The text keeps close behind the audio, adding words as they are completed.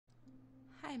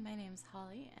Hi, my name's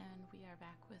Holly, and we are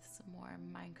back with some more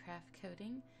Minecraft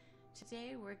coding.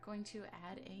 Today we're going to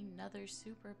add another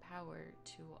superpower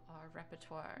to our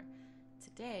repertoire.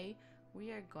 Today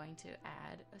we are going to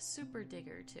add a super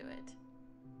digger to it.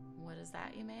 What is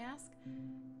that, you may ask?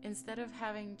 Instead of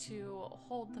having to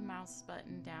hold the mouse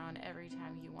button down every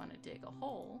time you want to dig a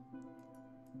hole,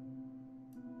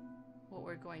 what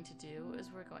we're going to do is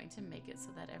we're going to make it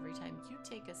so that every time you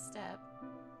take a step,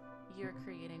 you're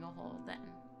creating a hole then.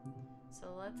 So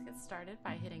let's get started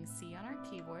by hitting C on our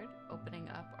keyboard, opening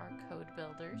up our code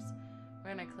builders.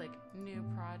 We're going to click New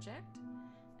Project,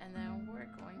 and then we're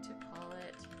going to call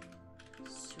it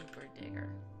Super Digger.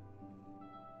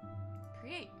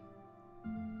 Create.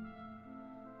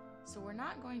 So we're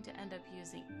not going to end up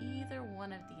using either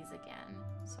one of these again,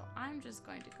 so I'm just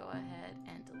going to go ahead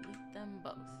and delete them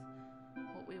both.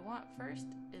 What we want first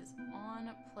is on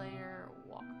player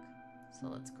walk. So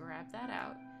let's grab that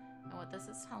out. And what this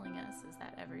is telling us is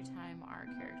that every time our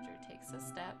character takes a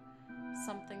step,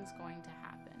 something's going to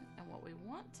happen. And what we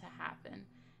want to happen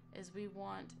is we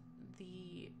want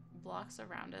the blocks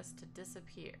around us to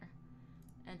disappear.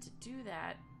 And to do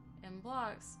that in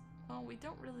blocks, well, we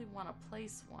don't really want to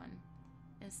place one.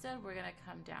 Instead, we're going to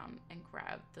come down and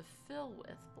grab the fill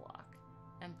with block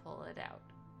and pull it out.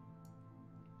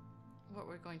 What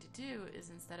we're going to do is,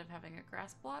 instead of having a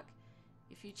grass block,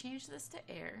 if you change this to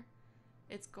air,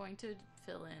 it's going to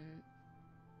fill in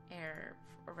air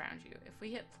around you. If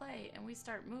we hit play and we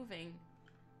start moving,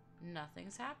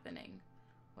 nothing's happening.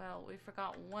 Well, we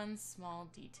forgot one small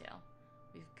detail.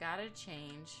 We've got to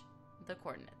change the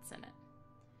coordinates in it.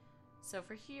 So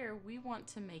for here, we want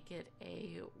to make it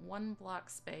a 1 block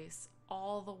space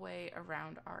all the way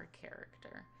around our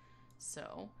character.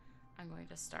 So I'm going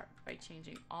to start by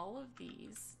changing all of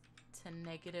these to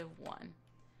 -1.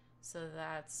 So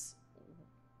that's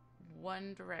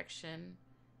one direction,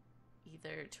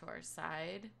 either to our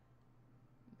side,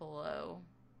 below,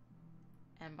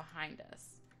 and behind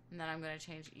us. And then I'm going to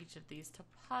change each of these to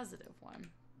 +1.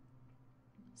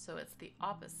 So it's the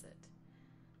opposite.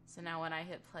 So now when I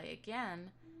hit play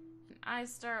again, and I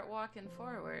start walking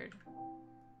forward,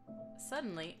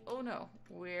 suddenly, oh no,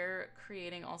 we're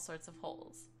creating all sorts of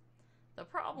holes. The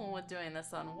problem with doing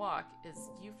this on walk is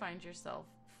you find yourself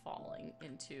falling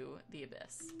into the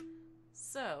abyss.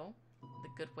 So the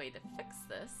good way to fix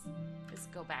this is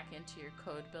go back into your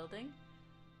code building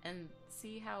and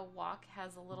see how walk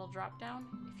has a little drop down.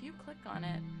 If you click on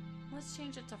it, let's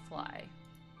change it to fly.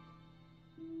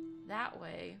 That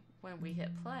way, when we hit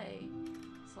play,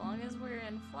 so long as we're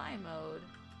in fly mode,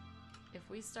 if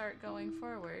we start going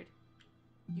forward,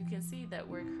 you can see that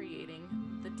we're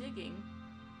creating the digging,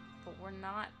 but we're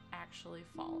not actually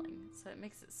falling. So it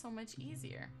makes it so much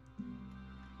easier.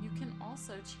 You can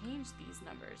also change these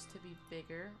numbers to be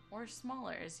bigger or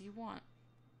smaller as you want.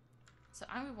 So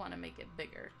I would want to make it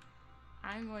bigger.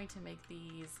 I'm going to make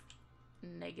these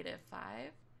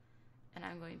 -5, and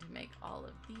I'm going to make all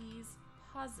of these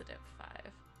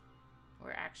 +5.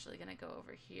 We're actually going to go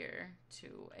over here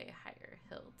to a higher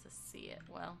hill to see it.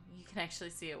 Well, you can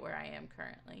actually see it where I am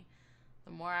currently.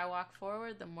 The more I walk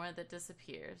forward, the more that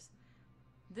disappears.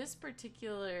 This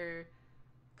particular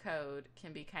code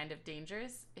can be kind of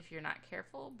dangerous if you're not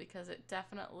careful, because it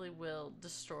definitely will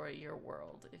destroy your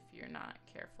world if you're not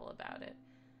careful about it.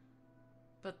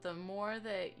 But the more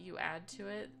that you add to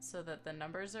it so that the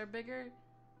numbers are bigger,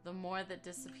 the more that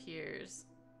disappears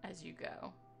as you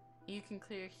go. You can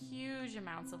clear huge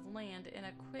amounts of land in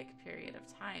a quick period of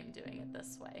time doing it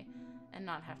this way and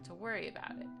not have to worry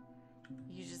about it.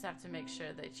 You just have to make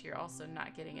sure that you're also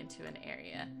not getting into an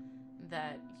area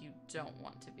that you don't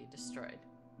want to be destroyed.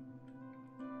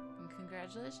 And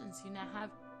congratulations, you now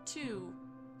have 2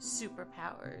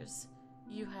 superpowers.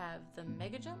 You have the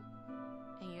Mega Jump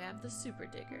and you have the Super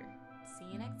Digger. See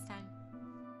you next time.